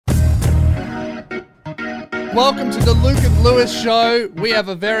Welcome to the Luke and Lewis Show. We have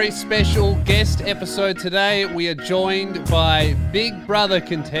a very special guest episode today. We are joined by Big Brother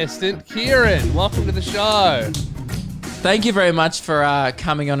contestant Kieran. Welcome to the show. Thank you very much for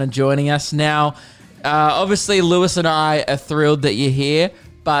coming on and joining us. Now, obviously, Lewis and I are thrilled that you're here,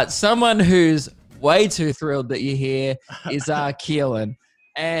 but someone who's way too thrilled that you're here is Keelan.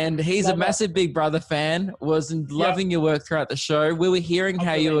 And he's a massive Big Brother fan, was loving your work throughout the show. We were hearing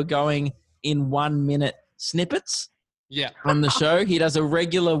how you were going in 1 minute snippets on the show. He does a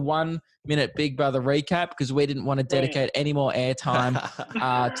regular 1 minute Big Brother recap because we didn't want to dedicate any more airtime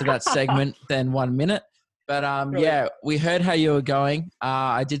to that segment than 1 minute. But yeah, we heard how you were going.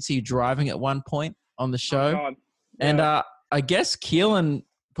 I did see you driving at one point on the show. And I guess Keelan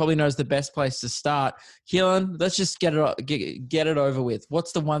probably knows the best place to start. Keelan, let's just get it over with.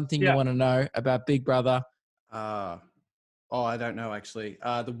 What's the one thing you want to know about Big Brother? I don't know, actually.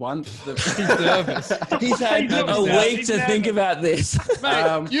 He's nervous. He's had a week to think about this.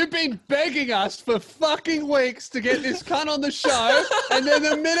 Mate, you've been begging us for fucking weeks to get this cunt on the show, and then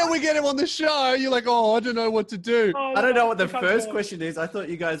the minute we get him on the show, you're like, I don't know what to do. I don't know what the first question is. I thought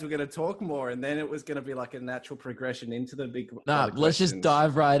you guys were going to talk more, and then it was going to be like a natural progression into the big let's just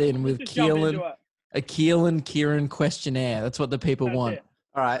dive right in with Keelan. A Kieran questionnaire. That's what the people want.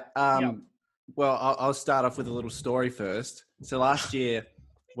 All right. Well, I'll start off with a little story first. So last year,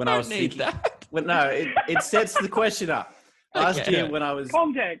 when I was thinking, it sets the question up. Last year, when I was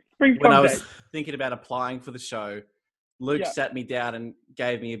thinking about applying for the show, Luke sat me down and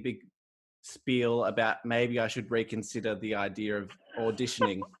gave me a big spiel about maybe I should reconsider the idea of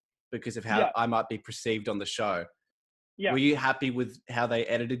auditioning because of how I might be perceived on the show. Yeah. Were you happy with how they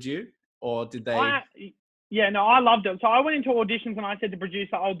edited you, or did they? I loved it. So I went into auditions and I said to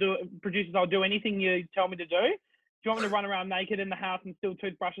producer, I'll do anything you tell me to do. If you want me to run around naked in the house and steal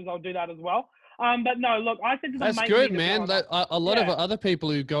toothbrushes, I'll do that as well. But no, look, I said to them, that's good, man. A lot of other people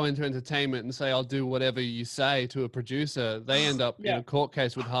who go into entertainment and say, I'll do whatever you say to a producer, they end up in a court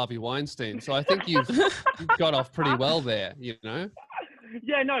case with Harvey Weinstein. So I think you've got off pretty well there, you know?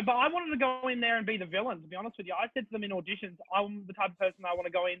 Yeah, no, but I wanted to go in there and be the villain, to be honest with you. I said to them in auditions, I'm the type of person I want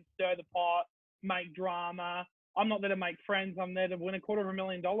to go in, stir the pot, make drama. I'm not there to make friends. I'm there to win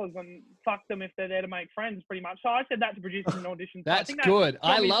 $250,000 and fuck them if they're there to make friends, pretty much. So I said that to producers in auditions. That's good.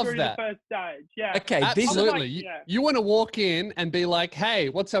 I love that. The first stage. Yeah. Okay. Absolutely. You want to walk in and be like, hey,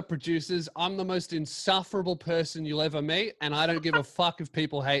 what's up, producers? I'm the most insufferable person you'll ever meet, and I don't give a fuck if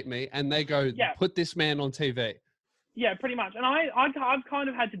people hate me. And they go, put this man on TV. Yeah, pretty much. And I've kind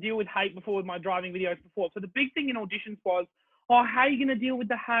of had to deal with hate before with my driving videos before. So the big thing in auditions was, how are you going to deal with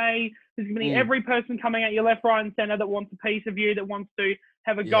the hate? There's going to be every person coming at you left, right, and center that wants a piece of you, that wants to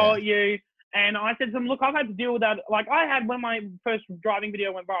have a go at you. And I said to them, look, I've had to deal with that. Like I had, when my first driving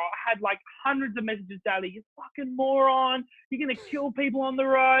video went viral, I had like hundreds of messages daily. You fucking moron. You're going to kill people on the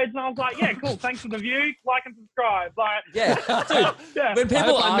roads. And I was like, yeah, cool. Thanks for the view. Like and subscribe. Like, dude, when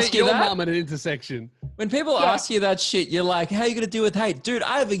people ask you your that, mum at an intersection. When people ask you that shit, you're like, how are you going to deal with hate? Dude,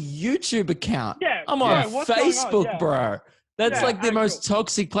 I have a YouTube account. I'm on Facebook, bro. That's like the most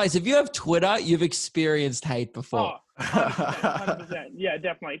toxic place. If you have Twitter, you've experienced hate before. 100%. Yeah,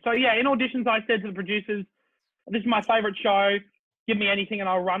 definitely. So yeah, in auditions, I said to the producers, this is my favorite show. Give me anything and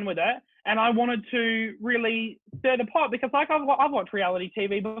I'll run with it. And I wanted to really stir the pot because like I've watched reality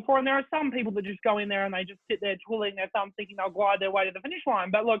TV before, and there are some people that just go in there and they just sit there twiddling their thumbs thinking they'll glide their way to the finish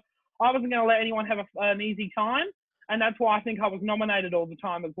line. But look, I wasn't going to let anyone have an easy time. And that's why I think I was nominated all the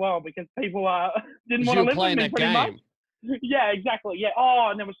time as well, because people didn't want to live with me pretty much. Yeah, exactly. Yeah. Oh,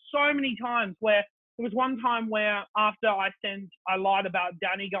 and there was so many times where there was one time where after I lied about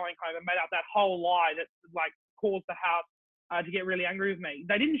Danny going home and made up that whole lie that like caused the house to get really angry with me.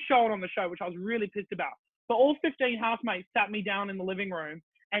 They didn't show it on the show, which I was really pissed about. But all 15 housemates sat me down in the living room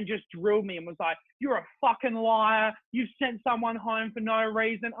and just drilled me and was like, you're a fucking liar. You've sent someone home for no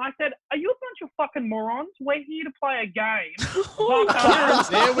reason. I said, are you a bunch of fucking morons? We're here to play a game.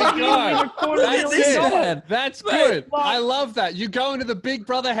 There we go. That's good. I love that. You go into the Big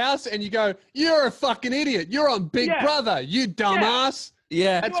Brother house and you go, you're a fucking idiot. You're on Big Brother, you dumbass.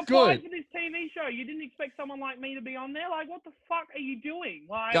 Yeah, that's good. For this TV show, you didn't expect someone like me to be on there. Like, what the fuck are you doing?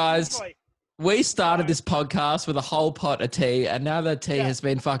 Like, guys, we started this podcast with a whole pot of tea, and now the tea has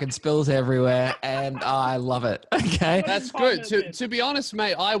been fucking spills everywhere, and I love it. Okay, that's good. To be honest,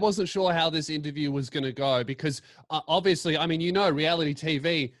 mate, I wasn't sure how this interview was going to go because obviously, I mean, you know, reality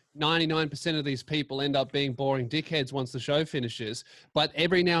TV. 99% of these people end up being boring dickheads once the show finishes. But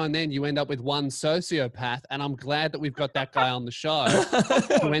every now and then you end up with one sociopath, and I'm glad that we've got that guy on the show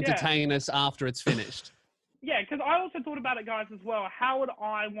to entertain us after it's finished. Yeah, because I also thought about it, guys, as well. How would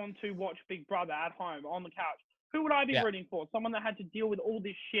I want to watch Big Brother at home on the couch? Who would I be rooting for? Someone that had to deal with all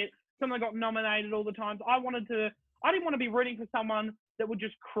this shit, someone that got nominated all the time. I didn't want to be rooting for someone that would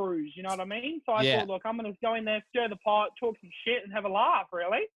just cruise, you know what I mean? So I thought, look, I'm going to go in there, stir the pot, talk some shit, and have a laugh,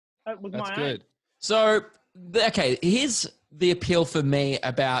 really. That's good. Aim. So, okay, here's the appeal for me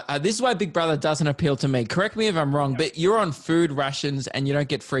about this is why Big Brother doesn't appeal to me. Correct me if I'm wrong, but you're on food rations and you don't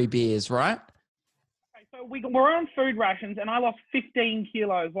get free beers, right? Okay, so we're on food rations, and I lost 15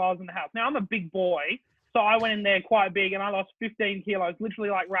 kilos while I was in the house. Now, I'm a big boy, so I went in there quite big, and I lost 15 kilos, literally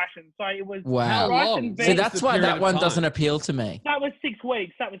like rations. So it was rice and beans. So that's why that one doesn't appeal to me. That was 6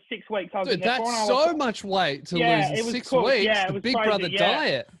 weeks. I was Dude, that's so much weight to lose in 6 weeks. Yeah, it was the Big crazy, Brother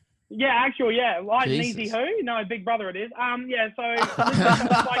diet. Yeah, actually, light and easy. Who? No, Big Brother it is. So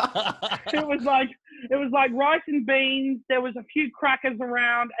it was like rice and beans. There was a few crackers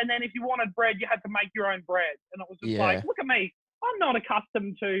around, and then if you wanted bread, you had to make your own bread. And it was just like, look at me. I'm not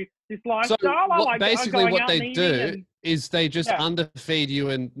accustomed to this lifestyle. So basically what they do is they just underfeed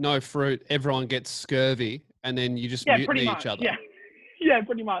you and no fruit. Everyone gets scurvy, and then you just mutiny each other. Yeah,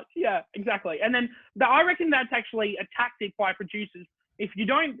 pretty much. Yeah, exactly. And then I reckon that's actually a tactic by producers. If they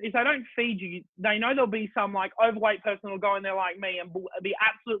don't feed you, they know there'll be some like overweight person who'll go in there like me and be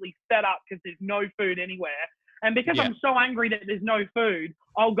absolutely fed up because there's no food anywhere. And because I'm so angry that there's no food,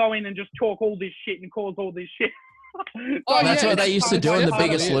 I'll go in and just talk all this shit and cause all this shit. That's what they used to do in The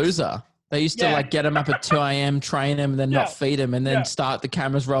Biggest Loser. They used to like get them up at 2 a.m., train them, and then not feed them, and then start the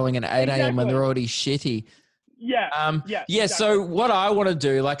cameras rolling at 8 a.m. when they're already shitty. Exactly. So what I want to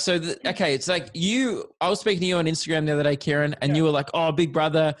do, like, it's like I was speaking to you on Instagram the other day, Kieran, and you were like, oh, Big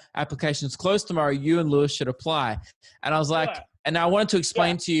Brother application's closed tomorrow. You and Lewis should apply. And I was like, and I wanted to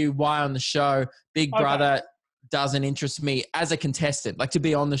explain to you why on the show Big Brother doesn't interest me as a contestant, like to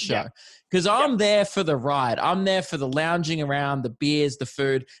be on the show. Because I'm there for the ride. I'm there for the lounging around, the beers, the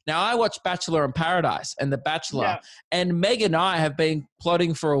food. Now, I watch Bachelor in Paradise and The Bachelor, and Meg and I have been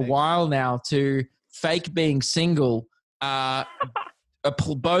plotting for a while now to fake being single,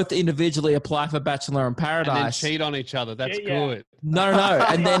 both individually apply for Bachelor in Paradise. And then cheat on each other. That's good. No.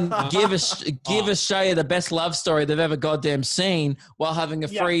 And then give Australia the best love story they've ever goddamn seen while having a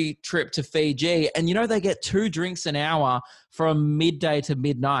free trip to Fiji. And they get 2 drinks an hour from midday to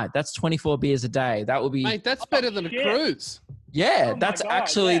midnight. That's 24 beers a day. That would be... Mate, that's better than a cruise. Yeah, that's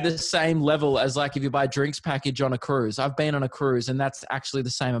actually the same level as like if you buy a drinks package on a cruise. I've been on a cruise and that's actually the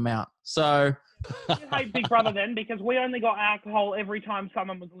same amount. So... I hate Big Brother then because we only got alcohol every time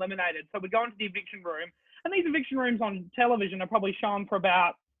someone was eliminated. So we go into the eviction room, and these eviction rooms on television are probably shown for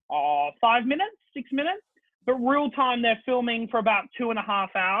about 5 minutes, 6 minutes. But real time, they're filming for about 2.5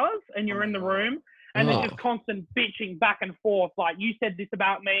 hours, and you're in the room, and there's just constant bitching back and forth. Like, you said this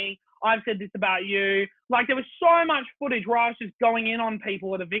about me, I've said this about you. Like, there was so much footage where I was just going in on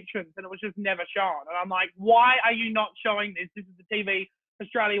people at evictions, and it was just never shown. And I'm like, why are you not showing this? This is the TV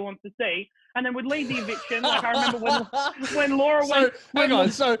Australia wants to see. And then we'd leave the eviction. Like, I remember when Laura went. Hang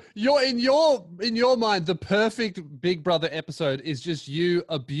on. So you're in your mind, the perfect Big Brother episode is just you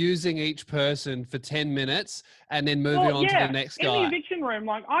abusing each person for 10 minutes and then moving on to the next guy. In the eviction room,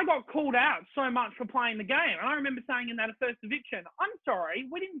 like, I got called out so much for playing the game. And I remember saying in that first eviction, I'm sorry,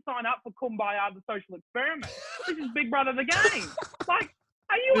 we didn't sign up for Kumbaya, the social experiment. This is Big Brother, the game. Like,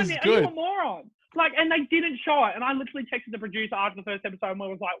 are you a moron? Like, and they didn't show it. And I literally texted the producer after the first episode and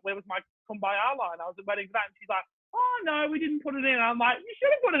was like, where was my Kumbaya line? I was waiting for that. And she's like, oh, no, we didn't put it in. I'm like, you should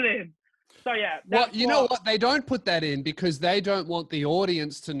have put it in. So, yeah. Well, you know what? They don't put that in because they don't want the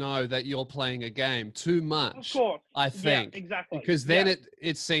audience to know that you're playing a game too much. Of course. I think. Yeah, exactly. Because then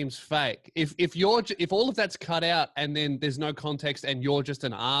it seems fake. If all of that's cut out and then there's no context and you're just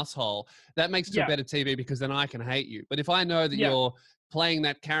an asshole, that makes it a better TV because then I can hate you. But if I know that you're playing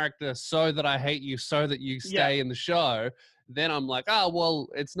that character so that I hate you, so that you stay in the show, then I'm like, oh, well,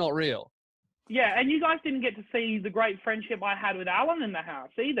 it's not real. Yeah, and you guys didn't get to see the great friendship I had with Alan in the house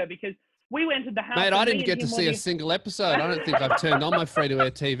either because we went to the house. Mate, I didn't get to see a single episode. I don't think I've turned on my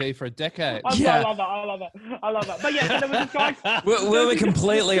free-to-air TV for a decade. I love it. But yeah, so there was this guy. We'll be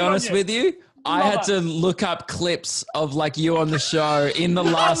completely honest with you. I had to look up clips of like you on the show in the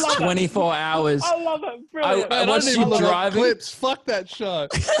last 24 hours. I love it. Brilliant. I watched you driving. Clips. Fuck that show.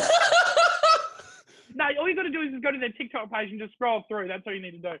 No, all you got to do is just go to their TikTok page and just scroll through. That's all you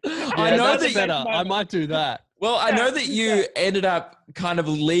need to do. I know that's better. I might do that. Well, I know that you ended up kind of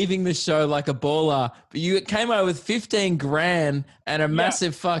leaving the show like a baller, but you came out with 15 grand and a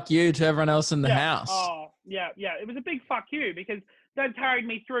massive fuck you to everyone else in the house. Oh, yeah. It was a big fuck you because they carried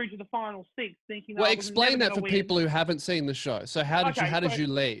me through to the final 6 thinking... Well, explain that for people who haven't seen the show. So how did you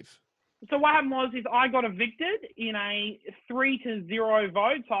leave? So what happened was I got evicted in a 3-0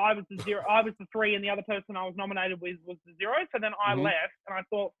 vote. So I was the 0, I was the 3, and the other person I was nominated with was the 0. So then I left, and I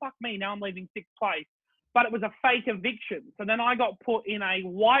thought, fuck me, now I'm leaving 6th place. But it was a fake eviction. So then I got put in a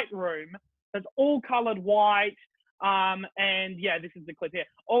white room that's all coloured white. And yeah, this is the clip here.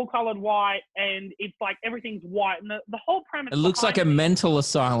 All coloured white, and it's like everything's white. And the whole premise. It looks like a mental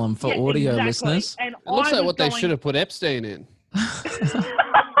asylum for audio listeners. And it looks like what they should have put Epstein in.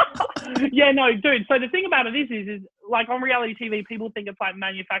 Yeah, no, dude. So the thing about it is like on reality TV, people think it's like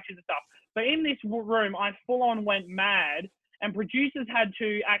manufactured and stuff. But in this room, I full on went mad, and producers had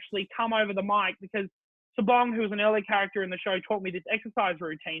to actually come over the mic because Sabong, who was an early character in the show, taught me this exercise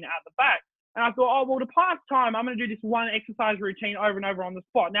routine at the back. And I thought, oh, well, to pass time, I'm going to do this one exercise routine over and over on the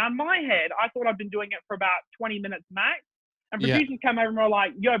spot. Now, in my head, I thought I'd been doing it for about 20 minutes max. And producers came over and were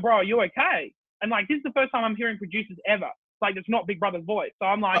like, yo, bro, are you okay? And like, this is the first time I'm hearing producers ever. Like, it's not Big Brother's voice. So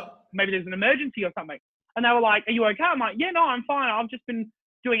I'm like, maybe there's an emergency or something. And they were like, are you okay? I'm like, yeah, no, I'm fine. I've just been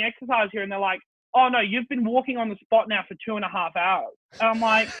doing exercise here. And they're like, oh, no, you've been walking on the spot now for 2.5 hours. And I'm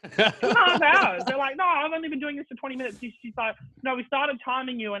like, 2.5 hours? They're like, no, I've only been doing this for 20 minutes. She's like, no, we started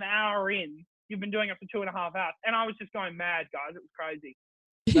timing you an hour in. You've been doing it for 2.5 hours. And I was just going mad, guys. It was crazy.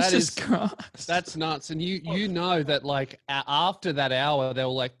 Jesus Christ. That's nuts. And you know that like after that hour, they were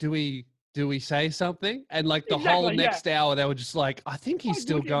like, do we say something? And like the whole next hour, they were just like, I think he's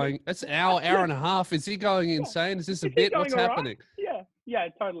still going. That's an hour and a half. Is he going insane? Is this a bit? What's happening? Right? Yeah,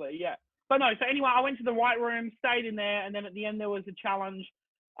 totally. Yeah. But no, so anyway, I went to the white room, stayed in there. And then at the end, there was a challenge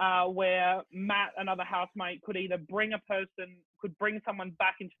where Matt, another housemate, could either bring someone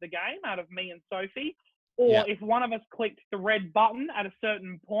back into the game out of me and Sophie, or if one of us clicked the red button at a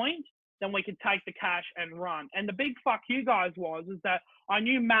certain point, then we could take the cash and run. And the big fuck you guys is that I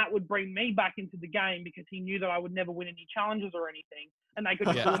knew Matt would bring me back into the game because he knew that I would never win any challenges or anything, and they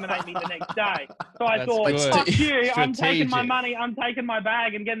could just eliminate me the next day. So I thought, fuck you, I'm taking my money, I'm taking my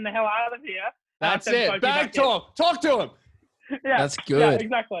bag and getting the hell out of here. That's it. Bag talk. Talk to him. Yeah, that's good. Yeah,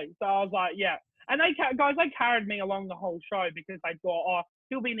 exactly. So I was like, yeah. And they carried me along the whole show because they thought, oh,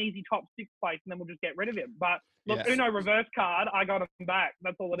 he'll be an easy top 6 place and then we'll just get rid of him. But look, Uno reverse card, I got him back.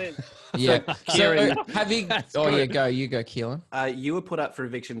 That's all it is. Yeah. So have you? You go, Keelan. You were put up for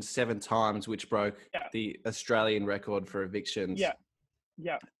eviction 7 times, which broke the Australian record for evictions.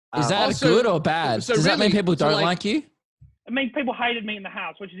 Yeah. Is that good or bad? Does that mean people don't like you? It means people hated me in the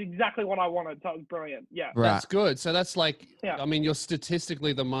house, which is exactly what I wanted. So it was brilliant. Yeah. Right. That's good. So that's like, I mean, you're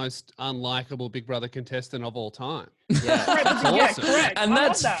statistically the most unlikable Big Brother contestant of all time. Yeah. That's awesome. Correct. And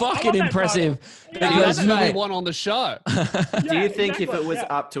that's fucking impressive. That's who we want on the show. Do you think if it was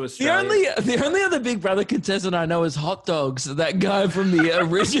up to Australia? The only other Big Brother contestant I know is Hot Dogs, that guy from the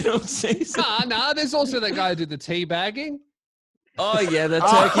original season. Nah, there's also that guy who did the tea bagging. Oh, yeah, the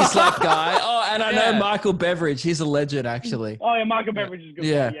turkey slap guy. Oh, and I know Michael Beveridge. He's a legend, actually. Oh, yeah, Michael Beveridge is good.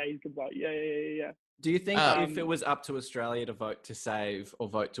 Yeah, he's good. Yeah. Do you think if it was up to Australia to vote to save or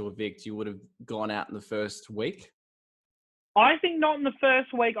vote to evict, you would have gone out in the first week? I think not in the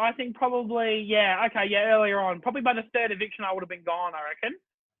first week. I think probably, earlier on. Probably by the 3rd eviction, I would have been gone, I reckon.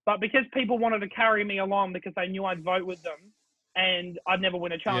 But because people wanted to carry me along because they knew I'd vote with them, and I'd never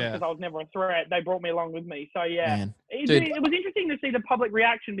win a challenge because I was never a threat, they brought me along with me. So, yeah. It was interesting to see the public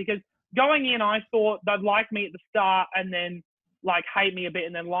reaction because going in, I thought they'd like me at the start and then, like, hate me a bit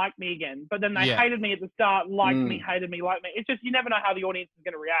and then like me again. But then they hated me at the start, liked me, hated me, liked me. It's just, you never know how the audience is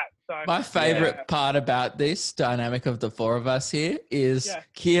going to react. So my favorite part about this dynamic of the 4 of us here is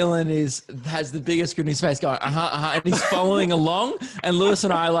Keelan has the biggest grin in his face going, and he's following along. And Lewis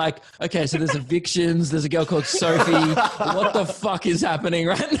and I are like, okay, so there's evictions. There's a girl called Sophie. What the fuck is happening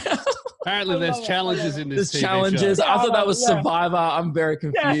right now? Apparently there's challenges in this There's challenges. Show. I thought that was Survivor. I'm very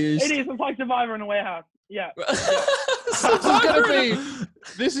confused. Yeah, it is. It's like Survivor in a warehouse. Yeah.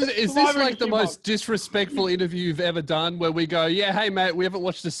 Is this like the most disrespectful interview you've ever done where we go, yeah, hey mate, we haven't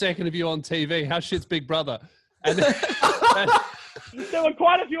watched a second of you on TV. How shit's Big Brother? And there were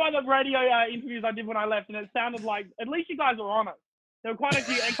quite a few other radio interviews I did when I left, and it sounded like at least you guys were honest. There were quite a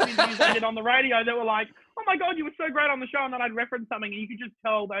few extra interviews I did on the radio that were like, oh my God, you were so great on the show. And then I'd reference something and you could just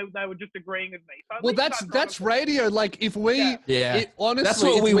tell they were just agreeing with me. So well, that's radio. Like if we, honestly, that's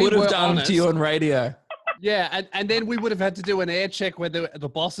what we would have done to you on radio. Yeah. And then we would have had to do an air check where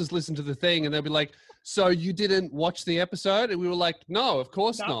the bosses listen to the thing and they'll be like, so you didn't watch the episode? And we were like, no, of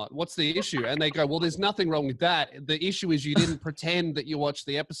course not. What's the issue? And they go, well, there's nothing wrong with that. The issue is you didn't pretend that you watched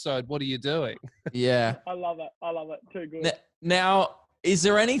the episode. What are you doing? Yeah. I love it. Too good. Now, is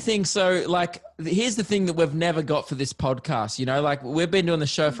there anything, so like, here's the thing that we've never got for this podcast, you know, like we've been doing the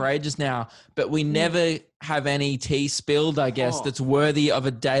show for ages now, but we never have any tea spilled, I guess, that's worthy of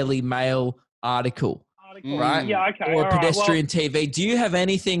a Daily Mail article. Right? Yeah, okay. Or pedestrian TV. Do you have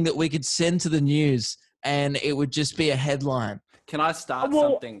anything that we could send to the news and it would just be a headline? Can I start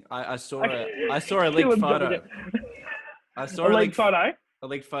something? I saw a leaked photo. I saw a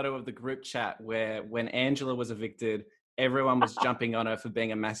leaked photo of the group chat where when Angela was evicted, everyone was jumping on her for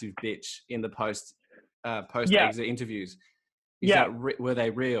being a massive bitch in the post exit interviews. Were they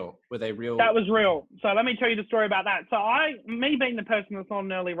real? That was real. So let me tell you the story about that. So me being the person that's not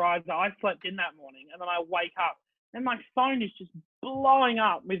an early riser, I slept in that morning and then I wake up and my phone is just blowing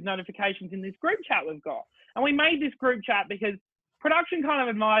up with notifications in this group chat we've got. And we made this group chat because production kind of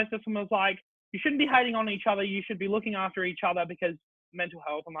advised us and was like, you shouldn't be hating on each other. You should be looking after each other because mental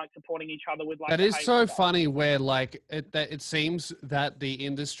health and like supporting each other with like. That is so funny where like it seems that the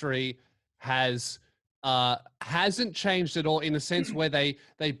industry hasn't changed at all in the sense where they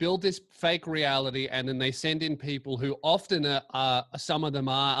build this fake reality and then they send in people who often some of them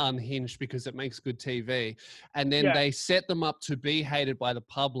are unhinged because it makes good TV, and then they set them up to be hated by the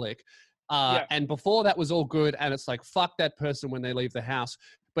public. And before that was all good, and it's like, fuck that person when they leave the house.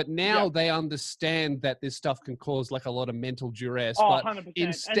 But now they understand that this stuff can cause like a lot of mental duress. Oh, but 100%.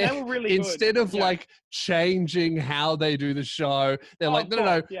 Instead of like changing how they do the show, they're like,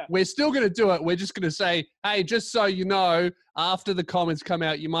 no, we're still going to do it. We're just going to say, hey, just so you know, after the comments come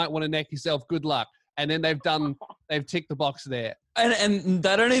out, you might want to neck yourself. Good luck. And then they've ticked the box there. And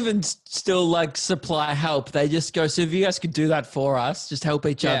they don't even still like supply help. They just go, so if you guys could do that for us, just help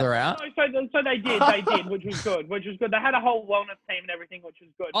each other out. So they did, which was good. They had a whole wellness team and everything, which was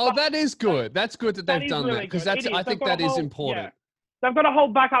good. Oh, that is good. That's good that they've done that, because I think that is important. Yeah. They've got a whole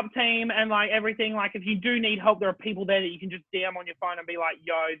backup team and like everything. Like if you do need help, there are people there that you can just DM on your phone and be like,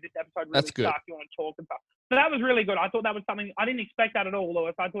 yo, this episode really sucked. You want to talk and stuff. So that was really good. I thought that was something, I didn't expect that at all,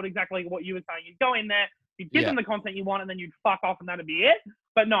 Lewis. I thought exactly what you were saying. You'd go in there, you'd give them the content you want, and then you'd fuck off and that'd be it.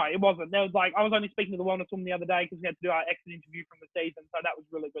 But no, it wasn't. There was like, I was only speaking to the wellness woman the other day because we had to do our exit interview from the season. So that was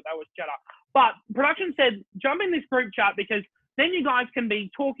really good. That was shut up. But production said, jump in this group chat because then you guys can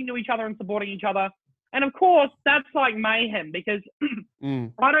be talking to each other and supporting each other. And of course, that's like mayhem because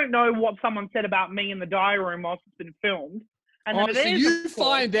I don't know what someone said about me in the diary room whilst it's been filmed. And then so you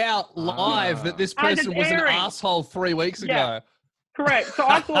find out live that this person was an asshole 3 weeks ago. Correct. So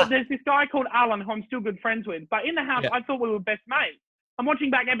I thought there's this guy called Alan who I'm still good friends with. But in the house, I thought we were best mates. I'm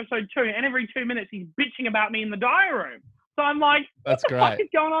watching back episode 2, and every 2 minutes he's bitching about me in the diary room. So I'm like, what the fuck is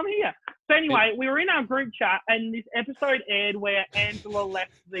going on here? So anyway, we were in our group chat, and this episode aired where Angela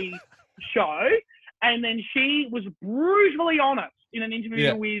left the show. And then she was brutally honest in an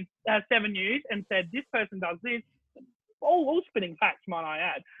interview with 7 News and said, this person does this. All spinning facts, might I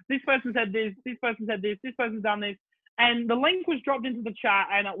add. This person said this person said this person's done this. And the link was dropped into the chat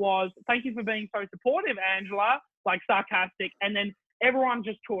and it was, thank you for being so supportive, Angela, like sarcastic. And then everyone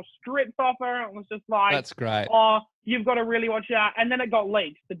just tore strips off her. It was just like, that's great. Oh, you've got to really watch out. And then it got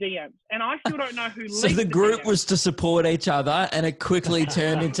leaked, the DMs. And I still don't know who leaked So the group was to support each other and it quickly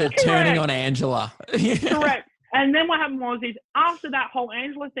turned into turning on Angela. Correct. And then what happened was after that whole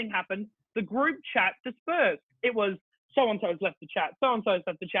Angela thing happened, the group chat dispersed. It was so-and-so's left the chat, so-and-so's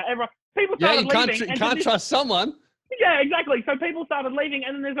left the chat. People started leaving. You can't trust someone. Yeah, exactly. So people started leaving,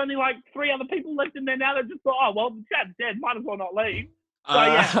 and then there's only like 3 other people left in there now that just thought, oh, well, the chat's dead. Might as well not leave. So,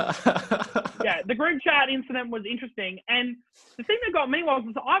 the group chat incident was interesting. And the thing that got me was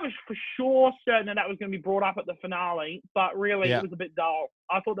I was for sure certain that was going to be brought up at the finale, but really it was a bit dull.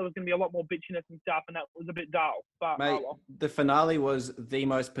 I thought there was going to be a lot more bitchiness and stuff, and that was a bit dull. But mate, the finale was the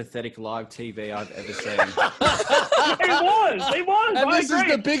most pathetic live TV I've ever seen. It was. And this is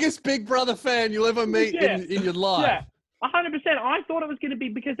the biggest Big Brother fan you'll ever meet in your life. Yeah. 100%. I thought it was going to be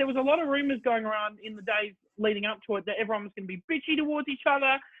because there was a lot of rumors going around in the days leading up to it that everyone was going to be bitchy towards each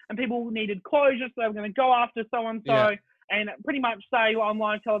other and people needed closure, so they were going to go after so-and-so and pretty much say on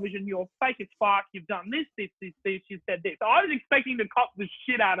live television, you're fake as fuck, you've done this, you said this. So I was expecting to cop the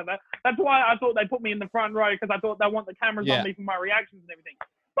shit out of it. That's why I thought they put me in the front row because I thought they want the cameras on me for my reactions and everything.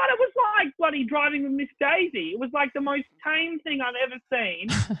 But it was like bloody Driving with Miss Daisy. It was like the most tame thing I've ever seen.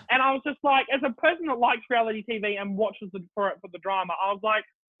 And I was just like, as a person that likes reality TV and watches for the drama, I was like,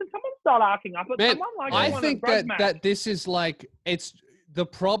 did someone start arcing up? I think that this is like, the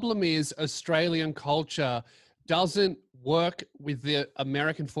problem is Australian culture doesn't work with the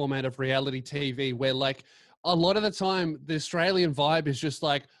American format of reality TV, where like a lot of the time the Australian vibe is just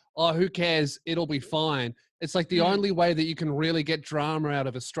like, oh, who cares? It'll be fine. It's like the only way that you can really get drama out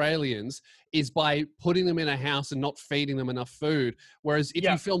of Australians is by putting them in a house and not feeding them enough food. Whereas if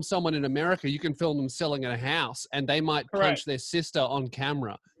you film someone in America, you can film them selling a house and they might punch their sister on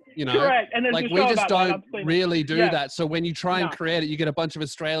camera. You know, correct. And like we just don't really do that. So when you try and create it, you get a bunch of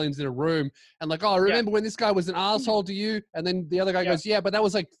Australians in a room and like, oh, remember when this guy was an asshole to you? And then the other guy goes, yeah, but that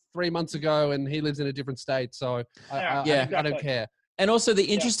was like 3 months ago and he lives in a different state. So I don't care. And also the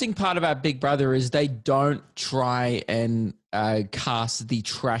interesting part about Big Brother is they don't try and cast the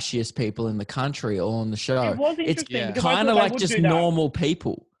trashiest people in the country or on the show. It was interesting. It's kind of like just normal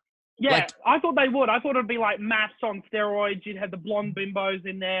people. Yeah, like, I thought they would. I thought it'd be like maths on steroids. You'd have the blonde bimbos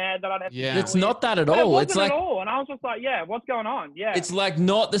in there that I'd have. Yeah, it's not that at all. It wasn't it's like at all, and I was just like, yeah, what's going on? Yeah, it's like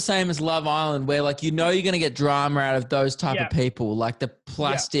not the same as Love Island, where like you're going to get drama out of those type of people, like the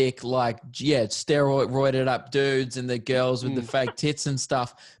plastic, steroided up dudes and the girls with the fake tits and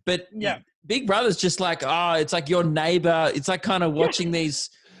stuff. But Big Brother's just like, it's like your neighbor. It's like kind of watching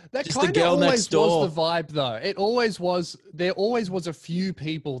these. That just kind the girl of always next door. was the vibe, though. It always was. There always was a few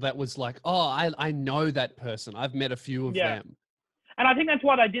people that was like, oh, I know that person. I've met a few of them. And I think that's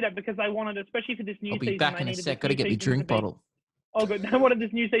why they did it, because they wanted, especially for this new season. I'll be back in a sec. Got to get me drink bottle. Oh, good. They wanted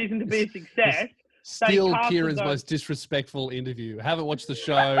this new season to be a success. Still Kieran's most disrespectful interview. I haven't watched the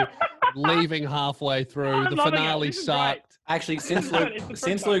show. Leaving halfway through. The finale sucked. Actually,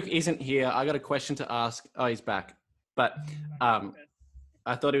 since Luke isn't here, I got a question to ask. Oh, he's back. But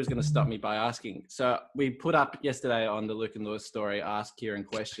I thought he was going to stop me by asking. So we put up yesterday on the Luke and Lewis story, ask Kieran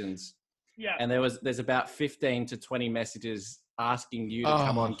questions. Yeah. And there's about 15 to 20 messages asking you to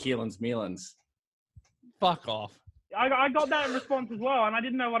come on Keelan's Mealans. Fuck off. I got that in response as well, and I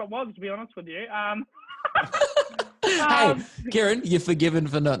didn't know what it was, to be honest with you. Hey, Kieran, you're forgiven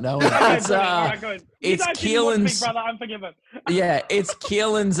for not knowing. It's Keelan's. Big Brother, I'm forgiven. Yeah, it's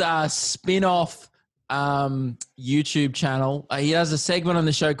Keelan's spin-off YouTube channel. He has a segment on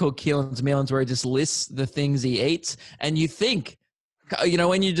the show called Keelan's Mealans where he just lists the things he eats. And you think,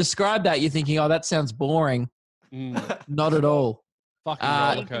 when you describe that, you're thinking, oh, that sounds boring. Not at all. Fucking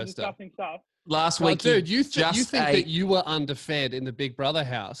roller coaster. Last week, dude, you think that you were underfed in the Big Brother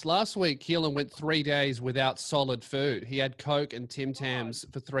house. Last week, Keelan went 3 days without solid food. He had Coke and Tim Tams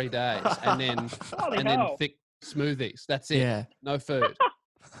for 3 days, and then thick smoothies. That's it. Yeah. No food.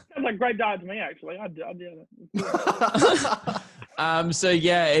 Sounds like a great diet to me, actually. I'd do it. So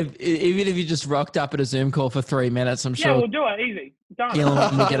yeah, even if you just rocked up at a Zoom call for 3 minutes, I'm sure. Yeah, we'll do it easy. Done.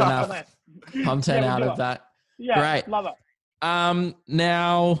 Keelan will get enough content out of that. Yeah, great. Love it.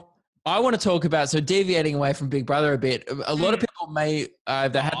 Now I want to talk about, so deviating away from Big Brother a bit. A lot of people may,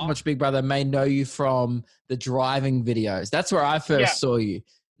 if they hadn't watched Big Brother, may know you from the driving videos. That's where I first saw you.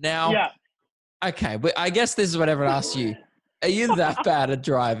 Now, okay, but I guess this is what everyone asks you. Are you that bad at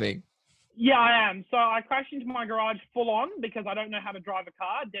driving? Yeah, I am. So I crashed into my garage full on because I don't know how to drive a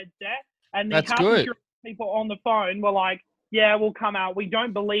car, dead set. And the house insurance people on the phone were like, yeah, we'll come out. We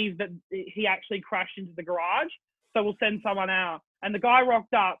don't believe that he actually crashed into the garage, so we'll send someone out. And the guy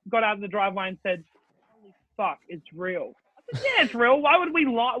rocked up, got out of the driveway and said, holy fuck, it's real. I said, yeah, it's real. Why would we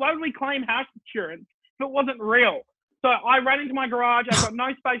lie? Why would we claim house insurance if it wasn't real? So I ran into my garage. I've got no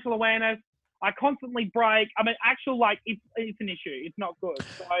spatial awareness. I constantly brake. I mean, it's an issue. It's not good.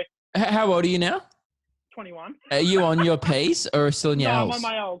 So, how old are you now? 21. Are you on your P's or still in your L's? I'm on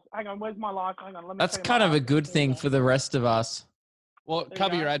my L's. Hang on, where's my life? Hang on, let me. That's kind of a good thing for the rest of us. Well,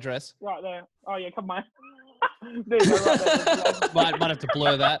 cover your address. Right there. Oh yeah, cover my. There you go, right there. might have to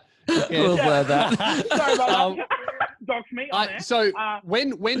blur that. Yeah. We'll blur that. Sorry about that. Dox me on there. So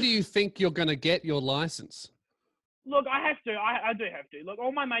when do you think you're going to get your license? Look, I have to. I do have to. Look,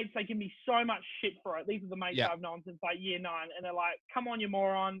 all my mates, they give me so much shit for it. These are the mates I've known since like year 9. And they're like, come on, you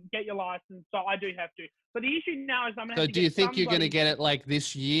moron, get your license. So I do have to. But the issue now is I'm going to have to do you think you're going to get it like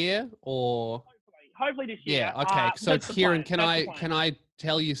this year or? Hopefully this year. Yeah, okay. So Kieran, can I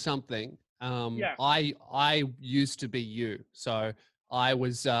tell you something? I used to be you. So I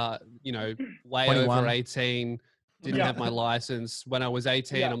was, way 21. Over 18. Didn't have my license. When I was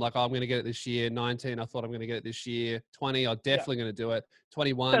 18, I'm like, I'm going to get it this year. 19, I thought I'm going to get it this year. 20, I'm definitely going to do it.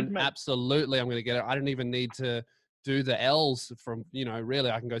 21, absolutely, I'm going to get it. I don't even need to do the L's from,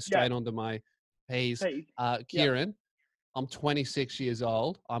 really, I can go straight onto my P's. Kieran, I'm 26 years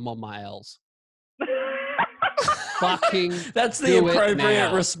old. I'm on my L's. Fucking That's the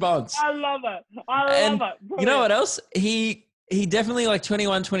appropriate response. I love it. I love it. Brilliant. You know what else? He definitely, like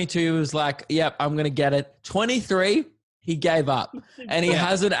 21, 22, was like, yep, I'm going to get it. 23, he gave up. And he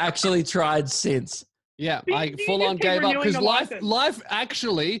hasn't actually tried since. Yeah, I full on gave up because life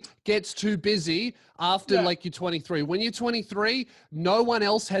actually gets too busy after like you're 23. When you're 23, no one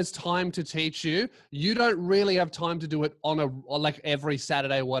else has time to teach you. You don't really have time to do it on like every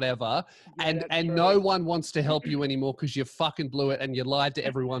Saturday, whatever. Yeah, and no one wants to help you anymore because you fucking blew it and you lied to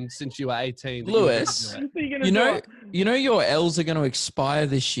everyone since you were 18. Lewis, you know your L's are going to expire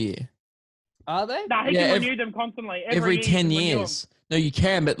this year. Are they? No, he can renew them constantly. Every 10 years. No, you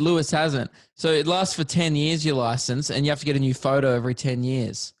can, but Lewis hasn't. So it lasts for 10 years, your license, and you have to get a new photo every 10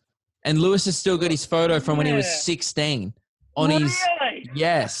 years. And Lewis has still got his photo from when he was 16 on his.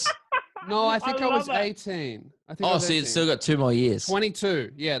 Yes. No, I think I was 18. So it's still got 2 more years.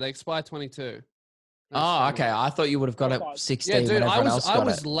 22. Yeah, they expire 22. Oh, okay. I thought you would have got it 16. Yeah, dude, I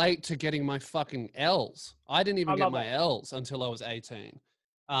was late to getting my fucking L's. I didn't even get my L's until I was 18.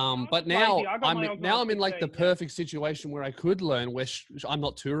 But now I'm in like the perfect situation where I could learn, where I'm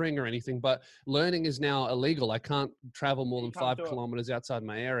not touring or anything, but learning is now illegal. I can't travel more than 5 kilometers outside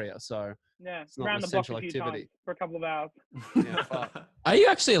my area. So it's not an essential activity. For a couple of hours. Yeah, are you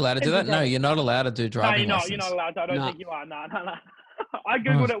actually allowed to do that? No, you're not allowed to do driving license. You're not allowed to. I don't think you are. No. I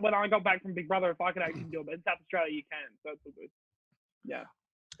Googled it when I got back from Big Brother if I could actually do it, but in South Australia you can, so it's all good. Yeah.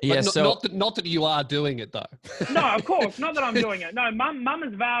 Yeah, not that you are doing it though. No, of course, not that I'm doing it. No, mum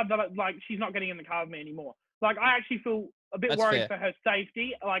has vowed that like she's not getting in the car with me anymore. Like I actually feel a bit worried for her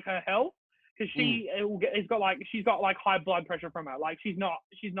safety, like her health, because she's got high blood pressure from her. Like she's not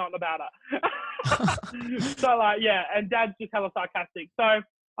about it. So like and Dad's just hella sarcastic. So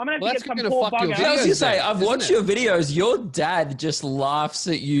I'm gonna have to get some poor bugger. I was gonna say I've watched your videos. Your dad just laughs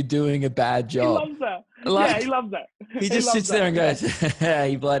at you doing a bad job. He loves that. Yeah, he loves that. He just sits there and goes,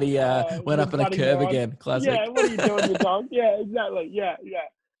 "He bloody went up on a curb again." Classic. Yeah, what are you doing, you dog? Yeah, exactly. Yeah.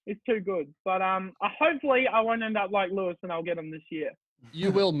 It's too good. But hopefully I won't end up like Lewis and I'll get him this year. You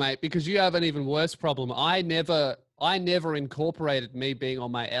will, mate, because you have an even worse problem. I never incorporated me being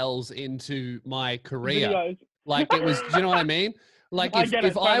on my L's into my career. Videos. Like it was, do you know what I mean? Like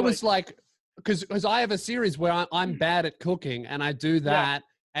if I was like, because I have a series where I'm bad at cooking and I do that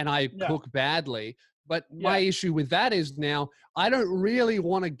and I cook badly. But my issue with that is now I don't really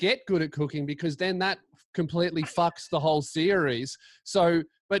want to get good at cooking because then that completely fucks the whole series. So,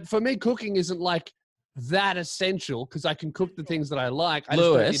 but for me, cooking isn't like that essential because I can cook the things that I like. I just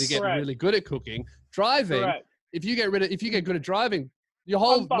don't need to get really good at cooking. Driving, if you get good at driving, your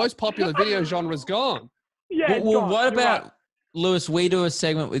whole most popular video genre is gone. Yeah. Well, what about Lewis? We do a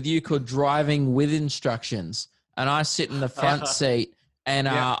segment with you called Driving with Instructions, and I sit in the front seat. And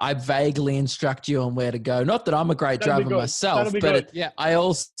I vaguely instruct you on where to go. Not that I'm a great driver myself, but I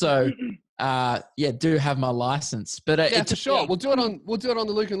also, do have my license. But it's for sure. We'll do it on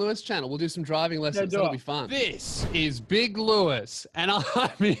the Luke and Lewis channel. We'll do some driving lessons. That'll be fun. This is Big Lewis, and I'm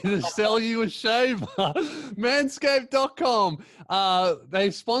here to sell you a shaver. Manscaped.com.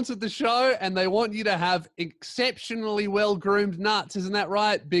 They've sponsored the show, and they want you to have exceptionally well groomed nuts. Isn't that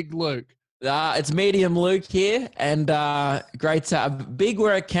right, Big Luke? It's medium Luke here, and great big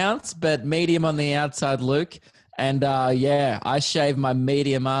where it counts, but medium on the outside, Luke. And I shave my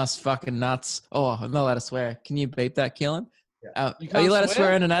medium ass fucking nuts. Oh, I'm not allowed to swear. Can you beep that, Keelan? Are you allowed to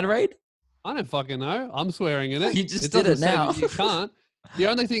swear in an ad read? I don't fucking know. I'm swearing in it. You just did it now. You can't. The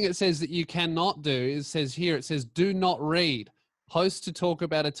only thing it says that you cannot do is it says do not read. Host to talk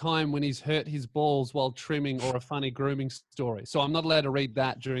about a time when he's hurt his balls while trimming or a funny grooming story. So I'm not allowed to read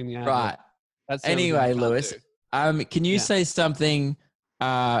that during the ad. Right. Anyway, Lewis, can you say something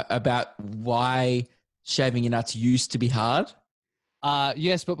about why shaving your nuts used to be hard?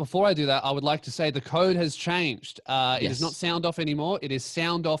 Yes, but before I do that, I would like to say the code has changed. It is not Sound Off anymore. It is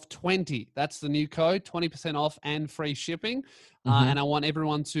Sound Off 20. That's the new code, 20% off and free shipping. And I want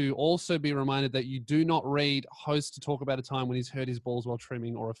everyone to also be reminded that you do not read host to talk about a time when he's hurt his balls while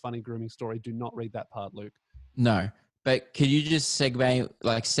trimming or a funny grooming story. Do not read that part, Luke. No. But could you just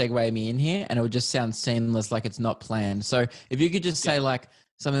segue me in here, and it would just sound seamless, like it's not planned. So if you could just say like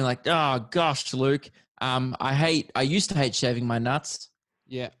something like, "Oh gosh, Luke, I used to hate shaving my nuts."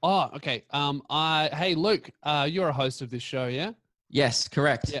 Yeah. Oh, okay. Hey, Luke, you're a host of this show, yeah? Yes,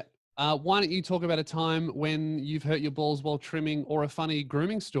 correct. Yeah. Why don't you talk about a time when you've hurt your balls while trimming or a funny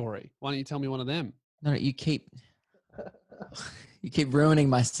grooming story? Why don't you tell me one of them? No, you keep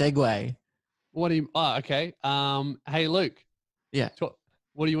ruining my segue. What do you? Oh, okay. Hey, Luke. Yeah.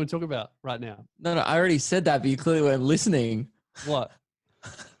 What do you want to talk about right now? No, I already said that, but you clearly weren't listening. What?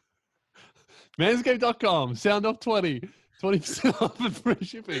 Manscaped.com. Sound off 20. 20% off and free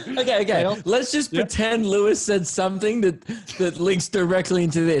shipping. Okay. Let's just pretend Lewis said something that links directly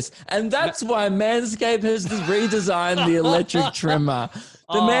into this. And that's why Manscaped has redesigned the electric trimmer.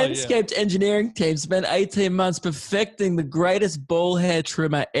 The Manscaped engineering team spent 18 months perfecting the greatest ball hair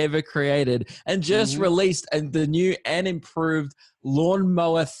trimmer ever created and just released the new and improved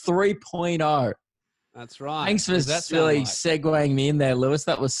Lawnmower 3.0. That's right. Thanks for really segueing me in there, Lewis.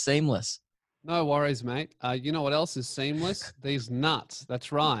 That was seamless. No worries, mate. You know what else is seamless? These nuts.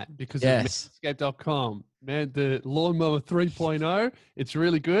 That's right. Because of Manscaped.com. Man, the Lawnmower 3.0, it's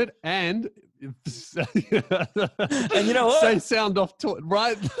really good. And you know what? Say sound off,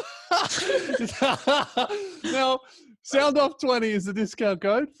 right? Now, sound off 20 is the discount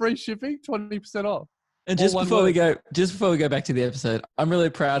code. Free shipping, 20% off. And just before we go back to the episode, I'm really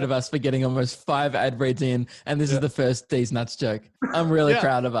proud of us for getting almost 5 ad reads in, and this is the first These Nuts joke. I'm really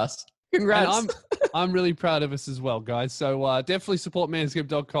proud of us. Congrats. I'm really proud of us as well, guys. So definitely support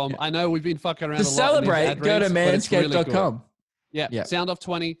manscaped.com. I know we've been fucking around to celebrate, go to manscaped.com. Yeah. Sound off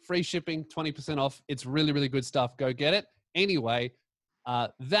 20, free shipping, 20% off. It's really, really good stuff. Go get it. Anyway,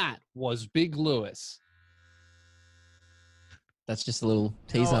 that was Big Lewis. That's just a little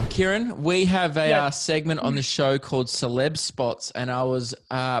teaser. Kieran, we have a segment on the show called Celeb Spots, and I was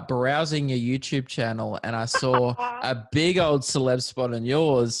browsing your YouTube channel, and I saw a big old celeb spot on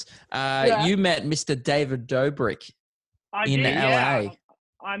yours. You met Mr. David Dobrik in LA. Yeah.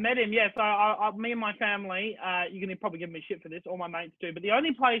 I met him, yes. Me and my family, you're going to probably give me shit for this, all my mates do, but the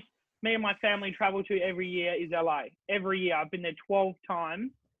only place me and my family travel to every year is LA. Every year. I've been there 12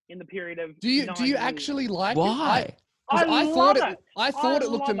 times in the period of Do you actually like Why? it? I thought it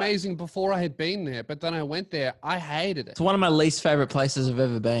looked amazing before I had been there, but then I went there. I hated it. It's one of my least favorite places I've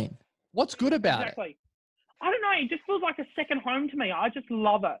ever been. What's good about it? I don't know. It just feels like a second home to me. I just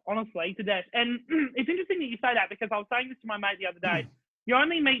love it, honestly, to death. And it's interesting that you say that because I was saying this to my mate the other day. You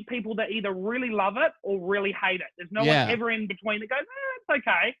only meet people that either really love it or really hate it. There's no one ever in between that goes, it's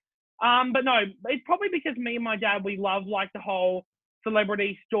okay. But no, it's probably because me and my dad, we love like the whole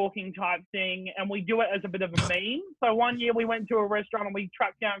celebrity stalking type thing, and we do it as a bit of a meme. So one year we went to a restaurant and we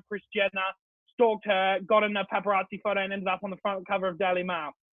tracked down Kris Jenner, stalked her, got in a paparazzi photo, and ended up on the front cover of Daily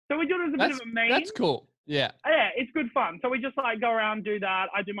Mail. So we do it as a bit of a meme. That's cool. Yeah. Yeah, it's good fun. So we just like go around, do that.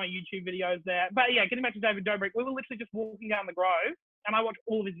 I do my YouTube videos there. But yeah, getting back to David Dobrik, we were literally just walking down the Grove, and I watch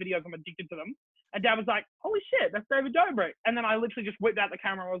all of his videos. I'm addicted to them. And Dad was like, holy shit, that's David Dobrik. And then I literally just whipped out the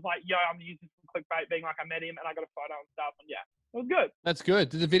camera and was like, yo, I'm using some clickbait, being like I met him, and I got a photo and stuff. And yeah, it was good. That's good.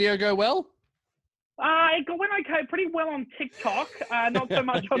 Did the video go well? It went okay, pretty well on TikTok, not so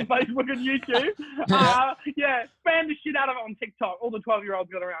much on Facebook and YouTube. Yeah, spammed the shit out of it on TikTok. All the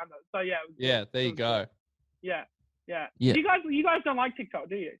 12-year-olds got around it. So yeah. There you go. Yeah. You guys don't like TikTok,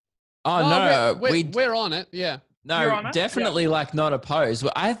 do you? Oh no, we're on it. Yeah. No, definitely like not opposed.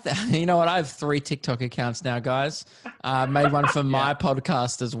 Well, you know what? I have 3 TikTok accounts now, guys. Made one for my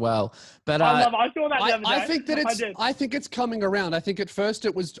podcast as well. But I saw that the other day. I think it's coming around. I think at first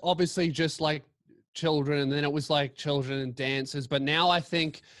it was obviously just like children, and then it was like children and dances. But now I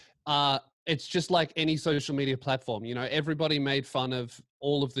think it's just like any social media platform. You know, everybody made fun of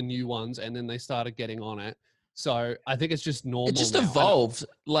all of the new ones, and then they started getting on it. So I think it's just normal. It just evolved.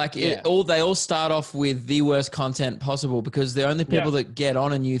 Like they all start off with the worst content possible because the only people that get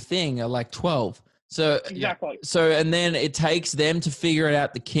on a new thing are like 12. So exactly. And then it takes them to figure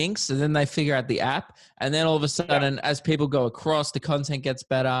out the kinks, and then they figure out the app, and then all of a sudden, as people go across, the content gets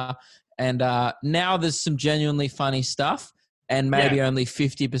better. And now there's some genuinely funny stuff, and maybe only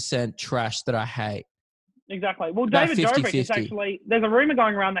 50% trash that I hate. Exactly. Well, David Dobrik is actually, there's a rumor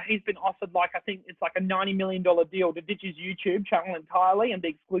going around that he's been offered I think it's like a $90 million deal to ditch his YouTube channel entirely and be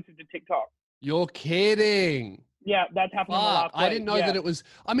exclusive to TikTok. You're kidding. Yeah, that's happened last week. I didn't know that it was,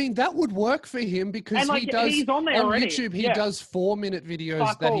 I mean, that would work for him because he's on there already. YouTube, he does 4-minute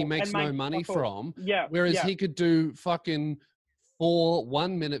videos that he makes no money from. Yeah. Whereas he could do fucking 4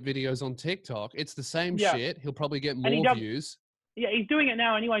 1-minute videos on TikTok. It's the same shit. He'll probably get more views. Yeah, he's doing it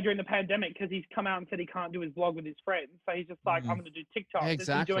now anyway during the pandemic because he's come out and said he can't do his vlog with his friends. So he's just like, I'm going to do TikTok.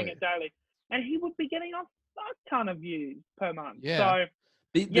 Exactly. He's doing it daily. And he would be getting a fuck ton of views per month. Yeah.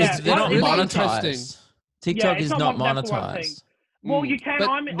 So, they're not monetized. TikTok is not monetized. Well, you can.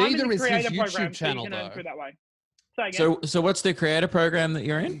 I'm in the creator program, channel, so you can earn through that way. So what's the creator program that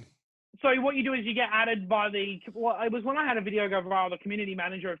you're in? So what you do is you get added by it was when I had a video go viral, the community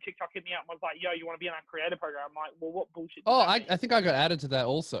manager of TikTok hit me up and was like, yo, you want to be in our creator program? I'm like, well, what bullshit? I think I got added to that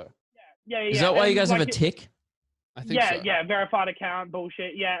also. Yeah. Is that why you guys have a tick? I think so. Yeah, verified account,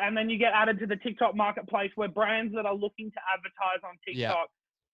 bullshit. Yeah, and then you get added to the TikTok marketplace where brands that are looking to advertise on TikTok,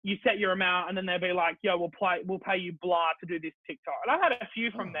 you set your amount and then they'll be like, yo, we'll pay you blah to do this TikTok. And I've had a few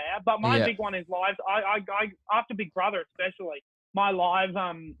from there, but my big one is lives. I after Big Brother especially, my live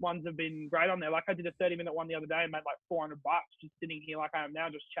ones have been great on there. Like I did a 30-minute one the other day and made like $400 just sitting here like I am now,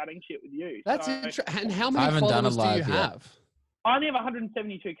 just chatting shit with you. That's interesting. And how many followers do you have? I only have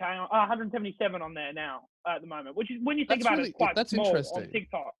 172k, 177 on there now at the moment, which is, when you think about it, quite small on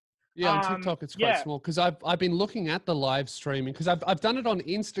TikTok. Yeah, on TikTok it's quite small, because I've been looking at the live streaming, because I've done it on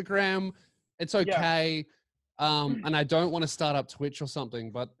Instagram. It's okay. And I don't want to start up Twitch or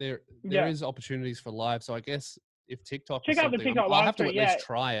something, but there is opportunities for live. So I guess if TikTok, check out the TikTok live I'll have to at least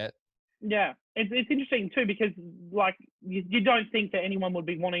try it. Yeah, it's interesting too, because like you don't think that anyone would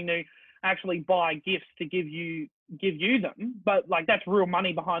be wanting to actually buy gifts to give you them, but like that's real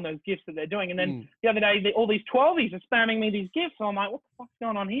money behind those gifts that they're doing. And then the other day, all these 12s are spamming me these gifts, and I'm like, what the fuck's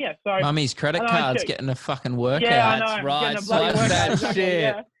going on here? So Mummy's credit card's getting a fucking workout. Yeah, I know. That's right. Slap that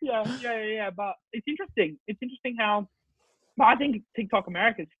shit. Yeah. But it's interesting. It's interesting how. But I think TikTok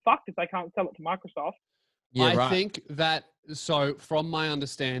America is fucked if they can't sell it to Microsoft. Yeah, I think that, so from my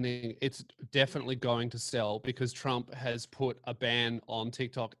understanding, it's definitely going to sell, because Trump has put a ban on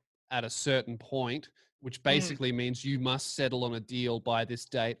TikTok at a certain point, which basically means you must settle on a deal by this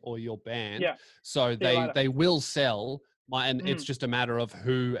date or you're banned. Yeah. So they will sell, and it's just a matter of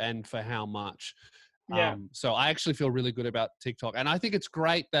who and for how much. Yeah. So I actually feel really good about TikTok, and I think it's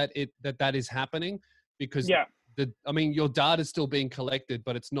great that that is happening, because your data is still being collected,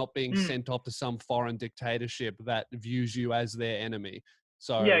 but it's not being sent off to some foreign dictatorship that views you as their enemy.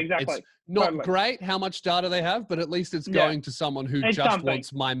 So exactly. It's not great how much data they have, but at least it's going to someone who just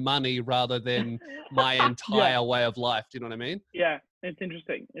wants my money rather than my entire way of life. Do you know what I mean? Yeah, it's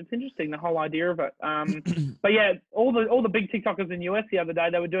interesting. It's interesting, the whole idea of it. But yeah, all the big TikTokers in the US the other day,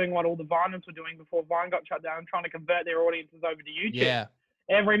 they were doing what all the Viners were doing before Vine got shut down, trying to convert their audiences over to YouTube. Yeah.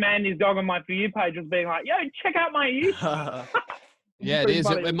 Every man and his dog on my For You page was being like, yo, check out my YouTube. Yeah, it is.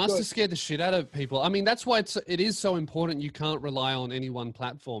 It must have scared the shit out of people. I mean, that's why it is so important. You can't rely on any one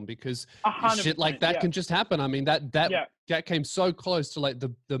platform, because shit like that can just happen. I mean, that came so close to like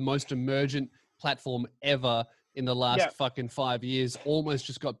the most emergent platform ever in the last fucking 5 years. Almost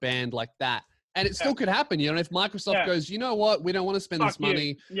just got banned like that. And it still could happen, you know. If Microsoft goes, you know what, we don't want to spend this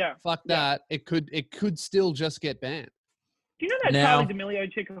money. Fuck that. It could still just get banned. Do you know that Charlie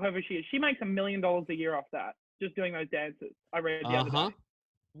D'Amelio chick, whoever she is? She makes $1 million a year off that, just doing those dances. I read the other day.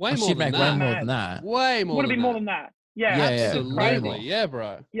 Way more than that. Way more. Would it be more than that? Yeah, absolutely. Yeah,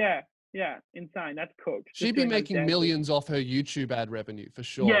 bro. Yeah, insane. That's cooked. She'd be making millions off her YouTube ad revenue for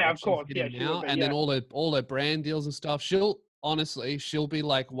sure. Yeah, of course. And then all her brand deals and stuff. She'll be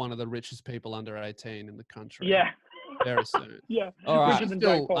like one of the richest people under 18 in the country. Yeah. Very soon. All right. She's